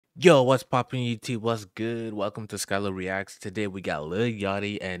Yo, what's poppin' YouTube? What's good? Welcome to Schuyler Reacts. Today we got Lil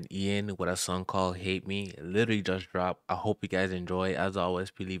Yachty and Ian with a song called Hate Me. It literally just dropped. I hope you guys enjoy. As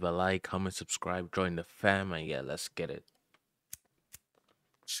always, please leave a like, comment, subscribe, join the fam, and yeah, let's get it.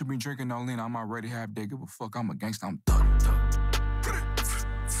 Should be drinking no lean, I'm already half dead. Give a fuck, I'm a gangsta, I'm thug.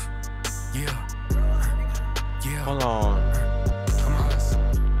 Yeah. Yeah. Hold on. Come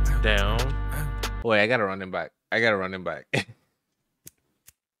on. Down. Wait, I gotta run him back.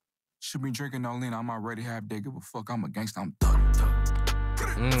 Should be drinking no lean, I'm already half dead. Give a fuck, I'm a gangsta, I'm thug.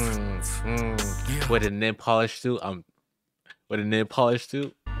 Yeah. With a nail polish too.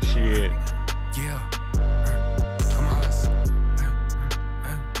 Shit. Yeah. Come on.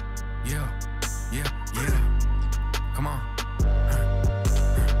 Yeah. Come on.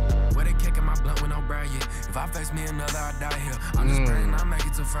 Where they kicking my blunt with no briar? If I face me another, I die here. I'm just praying I make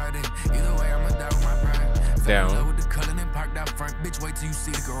it till Friday. Either way, I'ma die with my pride. Down. With the color and parked out front. Bitch, wait till you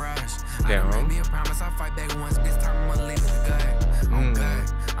see the garage. Down. I made me a promise, I fight back once. This time I'ma leave it to God. Oh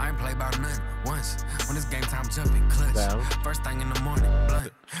God, I ain't play about nothing once. When it's game time, jumping clutch. Down. First thing in the morning,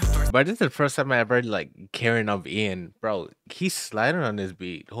 blunt. But this is the first time I ever like caring of Ian, bro. He's sliding on this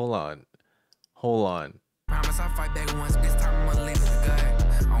beat. Hold on. Promise I fight back once. This time I'ma leave it to God.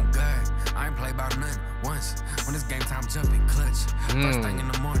 Oh God, I ain't play about nothing once. When it's game time, jumping clutch. First thing in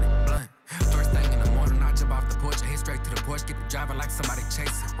the morning, blunt. First thing in the morning, I jump off the porch, head straight to the porch, get the driving like somebody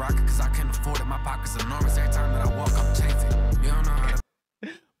chasing. Rocket, cause I can't afford it. My pockets enormous. Every time that I walk, I'm chafing. You don't know how to.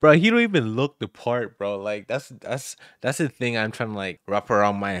 Bro, he don't even look the part, bro. Like that's the thing I'm trying to like wrap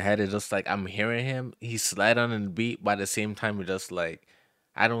around my head. It's just like I'm hearing him, he's slide on the beat, but at the same time it's just like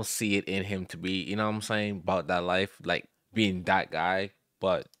I don't see it in him to be, you know what I'm saying, about that life, like being that guy.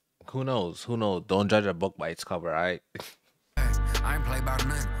 But who knows? Don't judge a book by its cover, alright? I ain't play about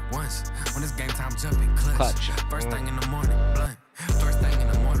nothing once. When it's game time, jumping clutch. First thing in the morning, blunt. First thing in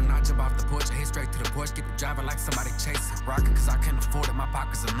the morning, I jump off the porch, head straight to the porch, get the driving like somebody chasing. Rocket, cause I can't afford it. My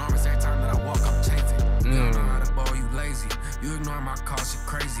pockets enormous. Every time that I walk, I'm chafing. You don't know how to ball, you lazy. You ignore my calls, you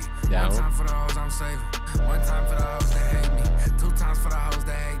crazy. Down. One time for the hoes, I'm saving. One time for the hoes that hate me. Two times for the hoes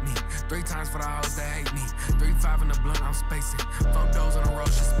that hate me. Three times for the hoes that hate me. 3-5 in the blunt, I'm spacing. 4 doors on the road,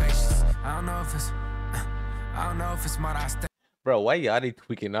 she's spacious. I don't know if it's smart, I stay. Bro, why Yachty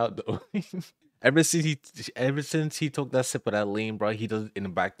tweaking out though? ever since he took that sip of that lean, bro, he does in the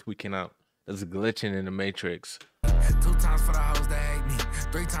back tweaking out. There's glitching in the matrix. 2 times for the hoes that hate me.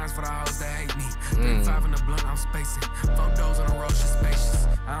 3 times for the hoes that hate me. 3-5 in the blunt, I'm spacing. 4 doors on the road, she's spacious.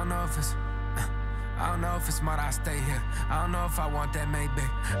 I don't know if it's smart, I stay here. I don't know if I want that Maybach.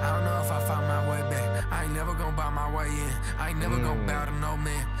 I don't know if I find my way back. I ain't never gonna buy my way in. I ain't never gonna bow to no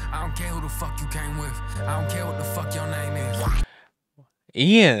man. I don't care who the fuck you came with. I don't care what the fuck your name is.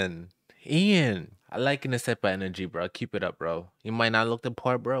 Ian, I liking this type of energy, bro. Keep it up, bro. You might not look the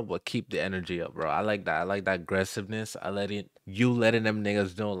part, bro, but keep the energy up, bro. I like that. I like that aggressiveness. You letting them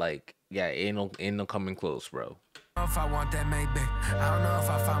niggas know, like, yeah, ain't no coming close, bro. I don't know if I want that Maybach. I don't know if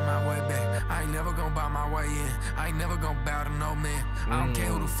I find my way back. I ain't never gonna buy my way in. I ain't never gonna bow to no man. I don't care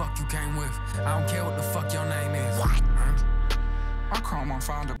who the fuck you came with. I don't care what the fuck your name is. I call my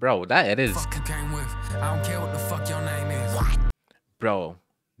founder. Bro, that edit is. Fuck you came with. I don't care what the fuck your name is. Bro,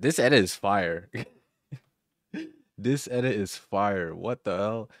 this edit is fire. This edit is fire. What the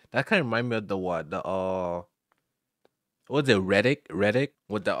hell? That kind of remind me of the what? What's it, Reddick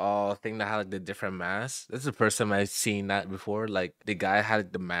with the thing that had like the different masks. This is the first time I've seen that before. Like the guy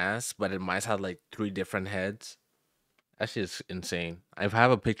had the mask, but it might have like 3 different heads. That shit's insane. If I have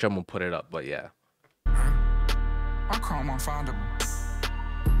a picture, I'm gonna put it up, but yeah. I call my founder.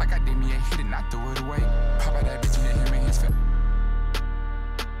 Like I did me and hit it, not throw it away. Pop out that bitch and hit him in his face.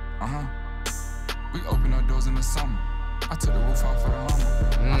 We open our doors in the summer. I took the roof off for the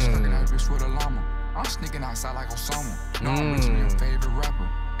llama. I'm stuck in that bitch with a llama. I'm sneaking outside like Osama. No, I'm reaching your favorite rapper.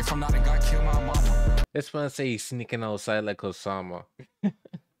 If I'm not a guy, kill my mama. This man say he's sneaking outside like Osama.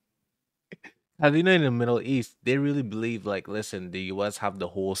 As you know, in the Middle East, they really believe, like, listen, the US have the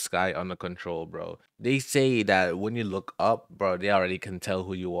whole sky under control, bro. They say that when you look up, bro, they already can tell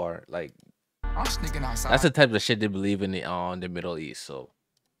who you are. Like, I'm sneaking outside. That's the type of shit they believe in the Middle East, so.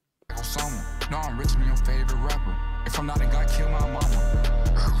 Osama. No, I'm richer than your favorite rapper. If I'm not a guy, kill my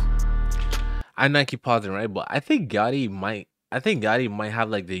mama. I know I keep pausing, right? But I think Yachty might have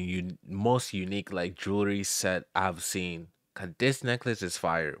like the most unique like jewelry set I've seen. Cause this necklace is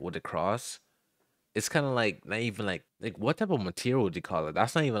fire with the cross. It's kind of like not even like what type of material would you call it?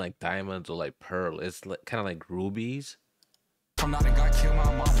 That's not even like diamonds or like pearl. It's like, kind of like rubies. If I'm not a guy, kill my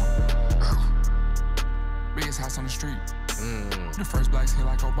mama. Biggest house on the street. The first blacks hit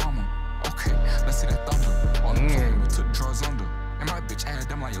like Obama. Okay, let's see that thunder. On the plane, we took drugs under. And my bitch added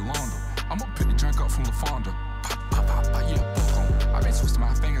them like your lawn. I'ma pick the drink up from the Fonda. Pop, pop, pop, pop, yeah, fuck 'em. I been twisting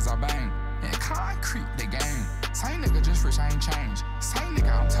my fingers, I bang. And concrete, the game. Same nigga, just rich, I ain't changed. Same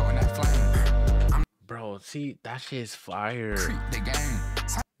nigga, I'm towing that flame. Bro, see, that shit is fire. Creep the game.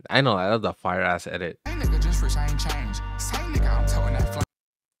 I know, that was a fire ass edit. Same nigga, just rich, I ain't changed. Same nigga, I'm towing that flame.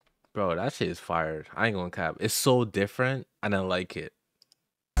 Bro, that shit is fired. I ain't gonna cap. It's so different, and I like it.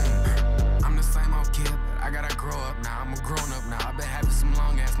 I'm the same old kid, but I gotta grow up now. I'm a grown up now. I've been having some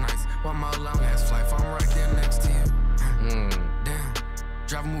long ass nights. One more long ass flight. I'm right there next to you. Damn.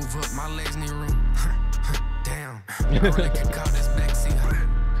 Drive, move up, my legs need room. Damn. I really could call this backseat.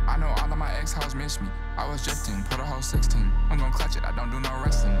 I know all of my ex-hoes miss me. I was drifting, put a whole 16. I'm gonna clutch it, I don't do no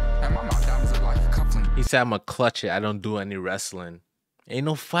wrestling. And my mouth diamonds look like a coupling. He said, I'm gonna clutch it, I don't do any wrestling. Ain't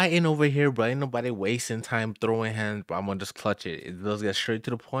no fighting over here, bro. Ain't nobody wasting time throwing hands, bro. I'm gonna just clutch it. It does get straight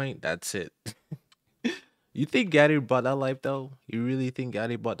to the point. That's it. You think Yachty bought that life, though? You really think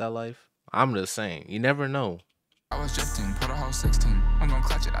Yachty bought that life? I'm just saying. You never know. I was drifting, put a whole 16. I'm gonna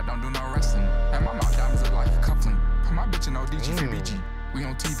clutch it, I don't do no wrestling. And my mouth diamonds look like a coupling. Put my bitch in ODG for BG. We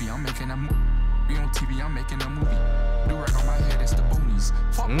on TV, I'm making a movie. We on TV, I'm making a movie. Do rag on my head, it's the boonies.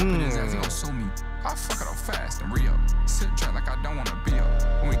 Fuck up in his ass, he gon' sue me. I fuck it up fast and re-up. Sit drunk like I don't wanna be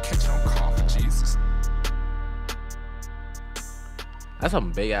up. When we catch it on call for Jesus. That's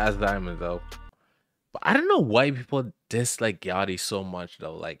some big ass diamonds, though. But I don't know why people dislike Yachty so much,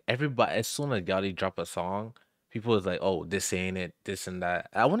 though. Like, everybody, as soon as Yachty drop a song, people is like, oh, this ain't it, this and that.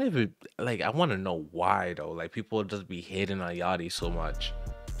 I wonder if it, like, I want to know why, though. Like, people just be hating on Yachty so much.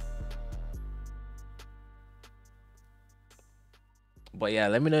 But yeah,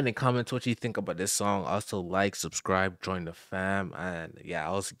 let me know in the comments what you think about this song. Also, like, subscribe, join the fam, and yeah,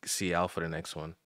 I'll see y'all for the next one.